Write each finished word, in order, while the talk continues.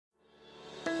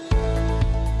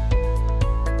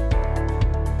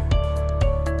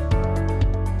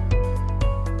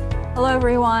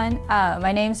everyone.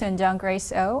 My name is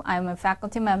Grace Oh. I'm a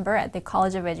faculty member at the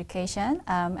College of Education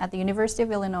at the University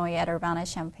of Illinois at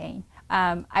Urbana-Champaign.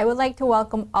 I would like to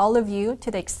welcome all of you to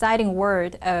the exciting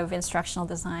world of instructional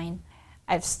design.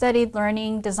 I've studied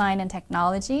learning, design, and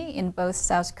technology in both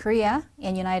South Korea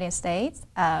and United States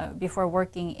before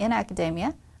working in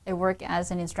academia. I work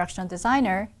as an instructional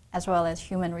designer as well as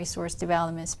human resource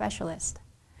development specialist.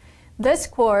 This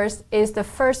course is the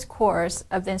first course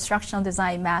of the Instructional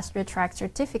Design MasterTrack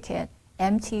Certificate,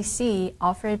 MTC,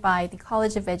 offered by the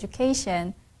College of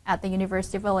Education at the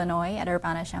University of Illinois at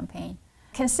Urbana-Champaign.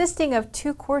 Consisting of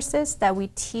two courses that we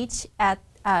teach at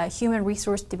Human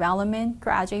Resource Development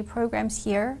graduate programs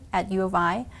here at U of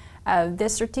I,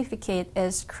 this certificate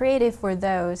is created for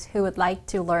those who would like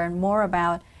to learn more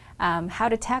about how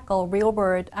to tackle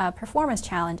real-world performance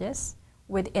challenges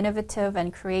with innovative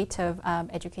and creative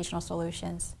educational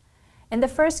solutions. In the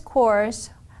first course,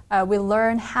 we'll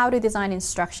learn how to design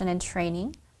instruction and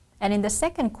training. And in the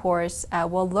second course,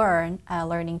 we'll learn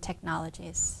learning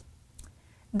technologies.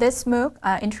 This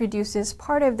MOOC introduces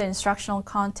part of the instructional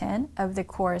content of the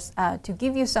course to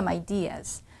give you some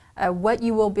ideas what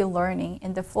you will be learning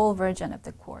in the full version of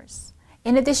the course.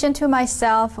 In addition to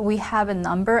myself, we have a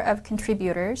number of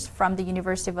contributors from the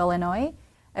University of Illinois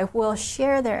who will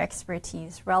share their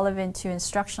expertise relevant to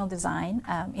instructional design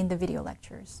in the video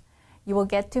lectures. You will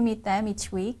get to meet them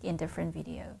each week in different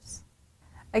videos.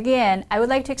 Again, I would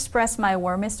like to express my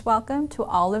warmest welcome to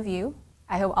all of you.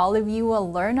 I hope all of you will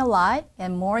learn a lot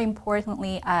and, more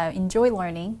importantly, enjoy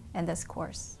learning in this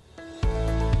course.